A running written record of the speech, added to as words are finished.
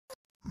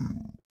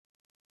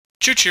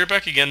Chooch here,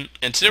 back again,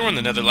 and today we're in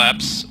the Nether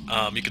Labs.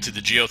 You can see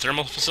the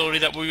geothermal facility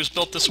that was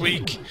built this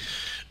week,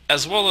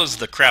 as well as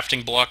the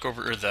crafting block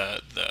over, or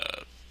the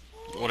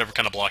whatever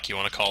kind of block you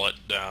want to call it,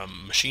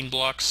 machine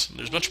blocks.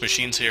 There's a bunch of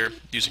machines here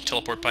using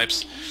teleport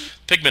pipes.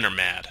 Pigmen are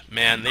mad.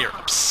 Man, they are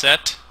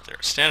upset. They're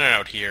standing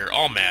out here,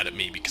 all mad at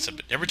me, because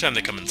every time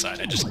they come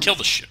inside, I just kill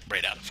the shit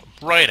right out of them.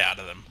 Right out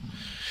of them.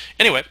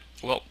 Anyway,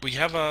 well, we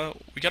got our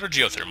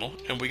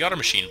geothermal, and we got our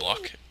machine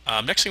block.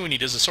 Next thing we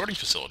need is a sorting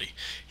facility,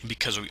 and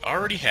because we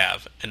already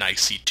have an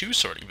IC2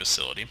 sorting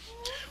facility,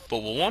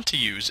 what we'll want to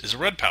use is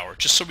red power,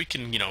 just so we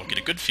can, get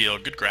a good feel,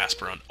 good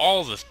grasp around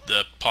all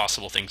the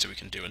possible things that we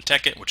can do in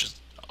Tekkit, which is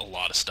a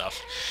lot of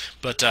stuff.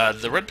 But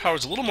the red power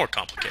is a little more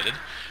complicated,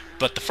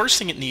 but the first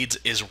thing it needs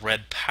is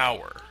red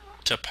power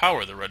to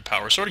power the red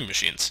power sorting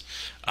machines.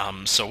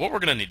 So what we're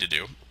going to need to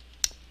do,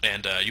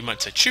 and you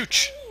might say,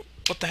 Chooch,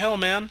 what the hell,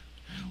 man?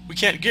 We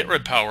can't get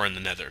red power in the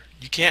Nether.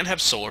 You can't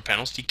have solar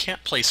panels. You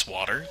can't place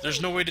water.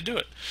 There's no way to do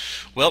it.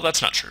 Well,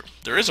 that's not true.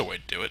 There is a way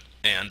to do it,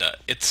 and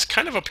it's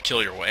kind of a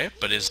peculiar way,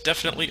 but is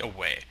definitely a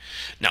way.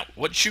 Now,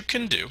 what you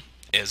can do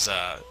is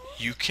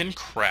you can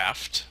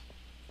craft,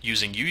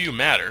 using UU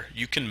matter,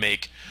 you can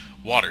make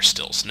water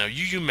stills. Now,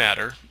 UU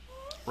matter,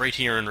 right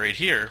here and right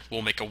here,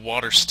 will make a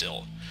water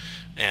still.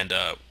 And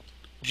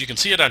you can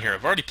see it down here.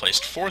 I've already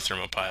placed 4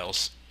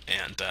 thermopiles.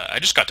 And I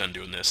just got done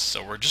doing this,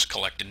 so we're just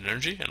collecting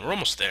energy, and we're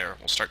almost there.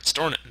 We'll start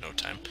storing it in no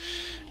time.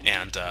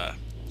 And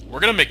we're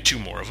going to make 2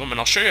 more of them, and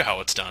I'll show you how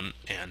it's done,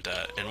 and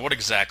what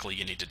exactly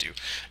you need to do.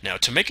 Now,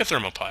 to make a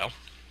thermopile,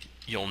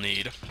 you'll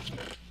need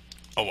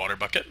a water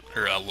bucket,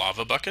 or a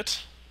lava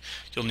bucket.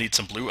 You'll need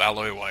some blue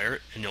alloy wire,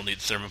 and you'll need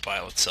the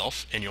thermopile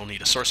itself, and you'll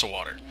need a source of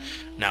water.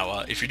 Now,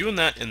 if you're doing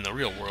that in the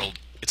real world,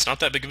 it's not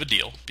that big of a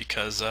deal,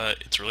 because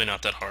it's really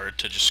not that hard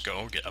to just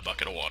go get a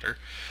bucket of water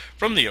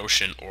from the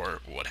ocean or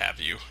what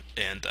have you,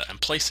 and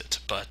place it.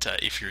 But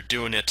if you're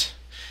doing it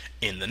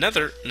in the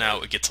Nether,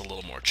 now it gets a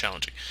little more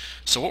challenging.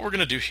 So what we're going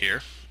to do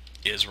here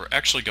is we're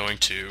actually going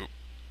to...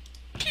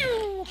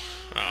 Pew!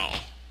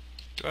 Oh,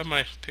 do I have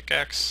my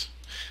pickaxe?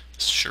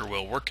 This sure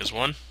will work as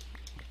one.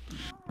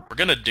 We're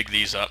going to dig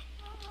these up,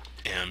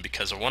 and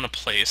because I want to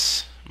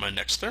place my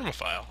next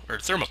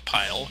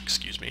thermopile,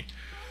 excuse me,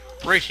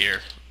 right here.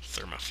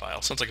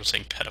 Thermopile. Sounds like I'm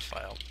saying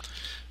pedophile.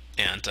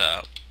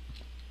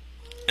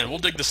 And we'll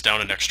dig this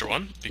down an extra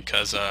one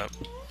because I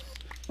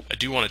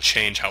do want to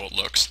change how it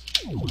looks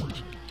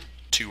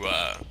to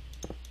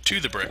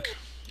the brick,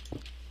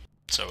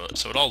 so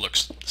it all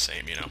looks the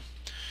same, And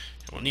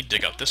we'll need to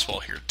dig out this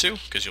wall here too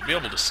because you'll be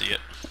able to see it.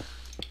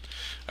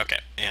 Okay,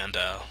 and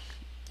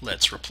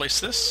let's replace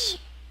this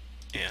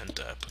and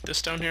put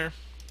this down here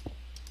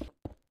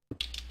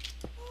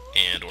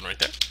and one right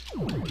there.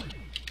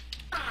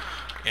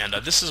 And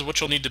this is what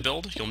you'll need to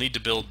build. You'll need to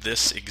build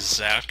this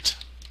exact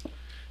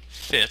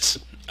fit.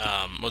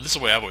 Well, this is the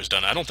way I've always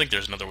done it. I don't think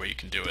there's another way you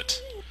can do it.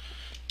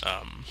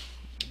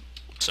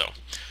 So,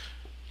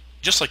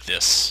 just like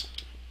this,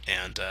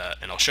 and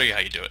I'll show you how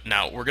you do it.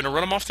 Now, we're going to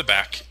run them off the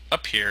back,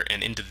 up here,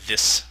 and into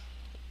this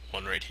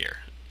one right here.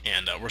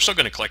 And we're still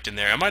going to collect in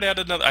there. I might add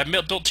another. I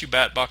built 2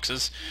 bat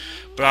boxes,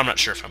 but I'm not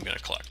sure if I'm going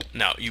to collect.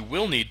 Now, you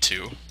will need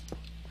to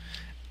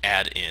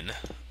add in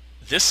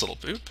this little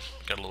boop.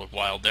 Got a little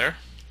wild there.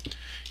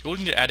 You'll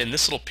need to add in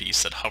this little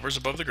piece that hovers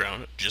above the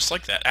ground, just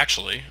like that.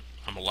 Actually,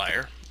 I'm a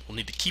liar. We'll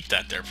need to keep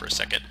that there for a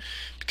second,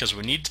 because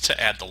we need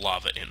to add the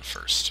lava in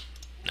first.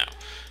 Now,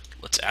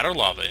 let's add our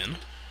lava in.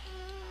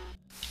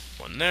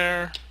 One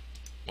there,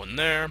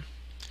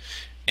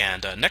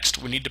 and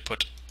next we need to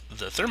put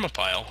the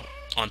thermopile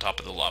on top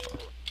of the lava,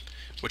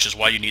 which is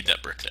why you need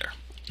that brick there.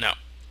 Now,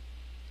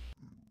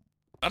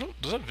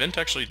 does that vent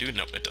actually do?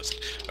 No, it doesn't.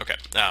 Okay,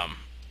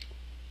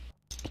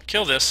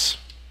 kill this,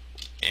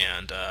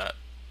 and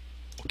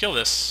we'll kill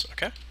this,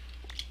 okay?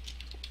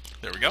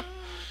 There we go.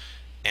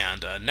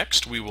 And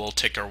next we will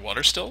take our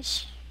water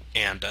stills,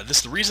 and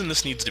the reason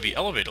this needs to be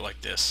elevated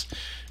like this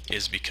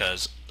is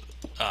because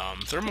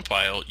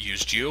Thermopile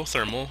use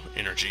geothermal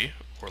energy,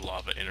 or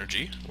lava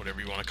energy, whatever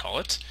you want to call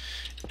it,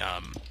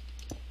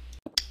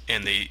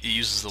 and it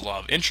uses the law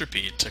of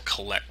entropy to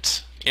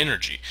collect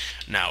energy.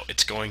 Now,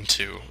 it's going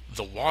to,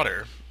 the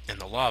water and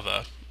the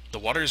lava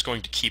is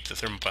going to keep the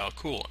thermopile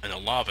cool, and the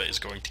lava is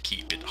going to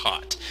keep it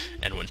hot.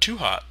 And when a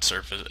hot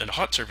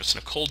surface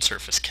and a cold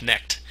surface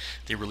connect,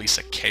 they release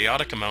a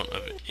chaotic amount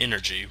of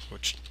energy,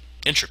 which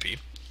entropy,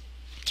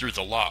 through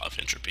the law of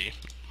entropy,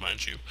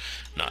 mind you,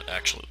 not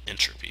actual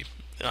entropy,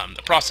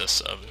 the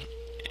process of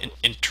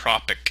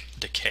entropic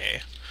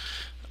decay,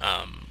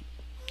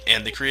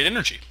 and they create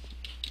energy.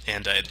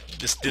 And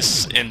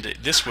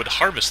this would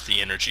harvest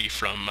the energy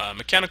from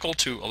mechanical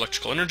to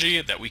electrical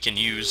energy that we can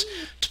use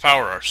to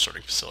power our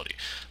sorting facility.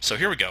 So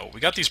here we go. We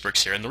got these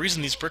bricks here, and the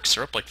reason these bricks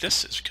are up like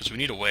this is because we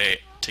need a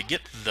way to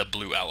get the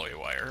blue alloy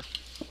wire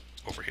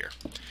over here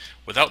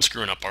without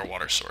screwing up our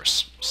water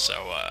source.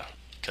 So,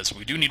 because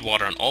we do need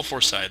water on all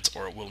 4 sides,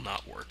 or it will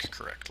not work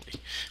correctly.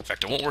 In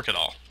fact, it won't work at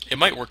all. It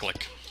might work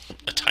like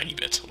a tiny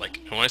bit. Like,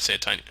 when I say a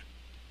tiny...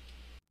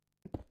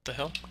 What the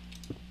hell?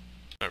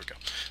 There we go.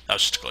 That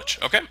was just a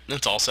glitch. Okay,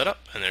 it's all set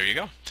up, and there you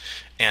go.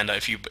 And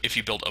if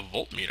you build a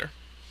voltmeter,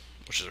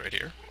 which is right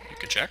here, you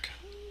can check,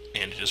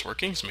 and it is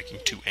working. It's making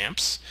 2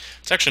 amps.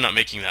 It's actually not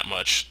making that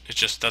much. It's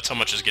just that's how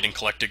much is getting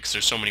collected because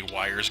there's so many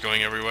wires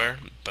going everywhere.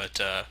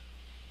 But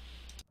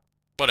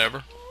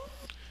whatever.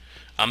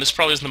 This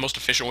probably isn't the most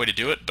efficient way to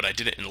do it, but I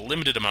did it in a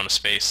limited amount of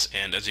space,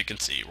 and as you can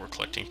see, we're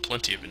collecting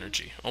plenty of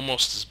energy,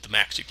 almost the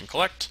max you can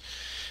collect,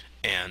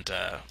 and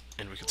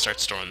we can start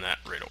storing that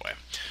right away.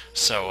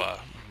 So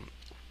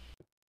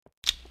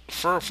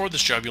for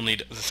this job, you'll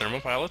need the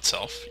thermopile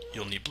itself,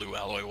 you'll need blue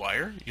alloy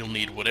wire, you'll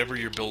need whatever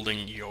you're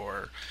building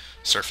your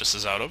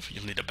surfaces out of,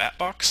 you'll need a bat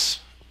box,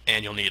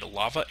 and you'll need a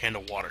lava and a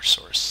water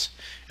source.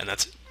 And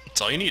that's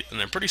all you need. And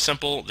they're pretty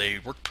simple, they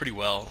work pretty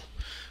well.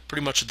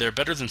 Pretty much they're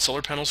better than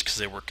solar panels because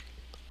they work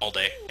all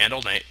day and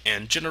all night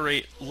and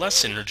generate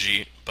less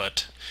energy,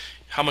 but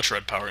how much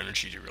red power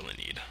energy do you really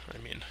need? I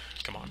mean,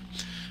 come on.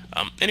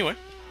 Anyway,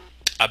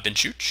 I've been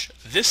Chooch.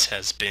 This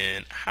has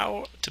been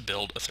how to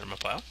build a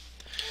thermopile.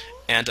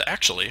 And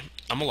actually,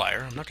 I'm a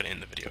liar. I'm not going to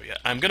end the video yet.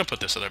 I'm going to put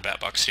this other bat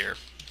box here.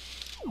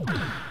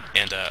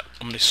 And I'm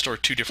going to store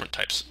 2 different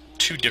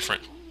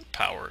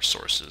power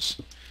sources.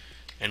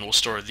 And we'll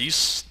store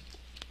these.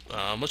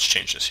 Let's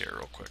change this here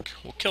real quick.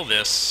 We'll kill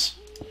this.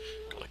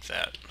 Go like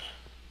that.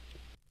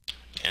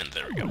 And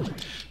there we go.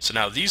 So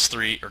now these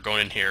 3 are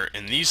going in here,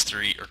 and these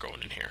 3 are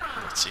going in here.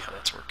 Let's see how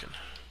that's working.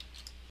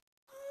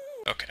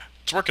 Okay,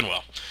 it's working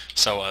well.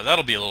 So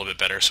that'll be a little bit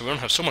better, so we don't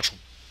have so much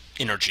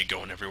energy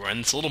going everywhere,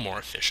 and it's a little more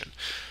efficient.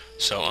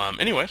 So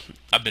anyway,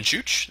 I've been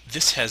Chooch.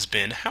 This has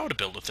been how to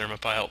build a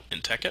thermopile in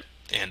Tekkit,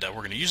 and we're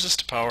going to use this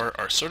to power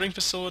our sorting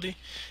facility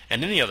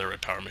and any other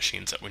red power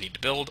machines that we need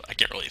to build. I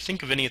can't really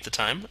think of any at the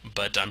time,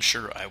 but I'm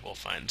sure I will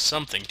find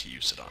something to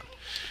use it on.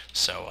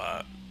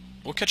 So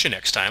we'll catch you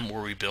next time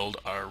where we build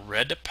our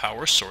red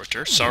power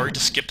sorter. Sorry to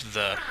skip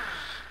the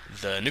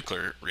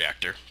nuclear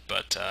reactor,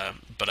 but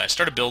I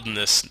started building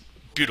this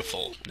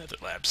beautiful Nether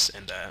labs,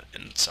 and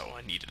so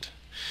I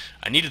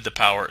needed the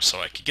power so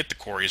I could get the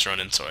quarries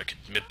running, so I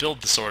could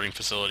build the sorting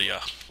facility.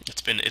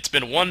 It's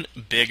been one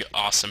big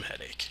awesome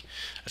headache.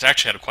 I've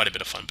actually had quite a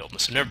bit of fun building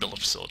this. I've never built a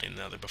facility in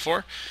the Nether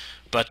before,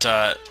 but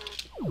the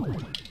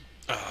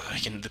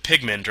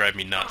pigmen drive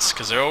me nuts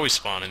because they're always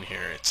spawning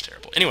here. It's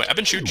terrible. Anyway, I've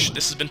been Chooch.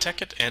 This has been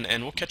Tekkit,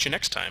 and we'll catch you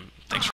next time. Thanks.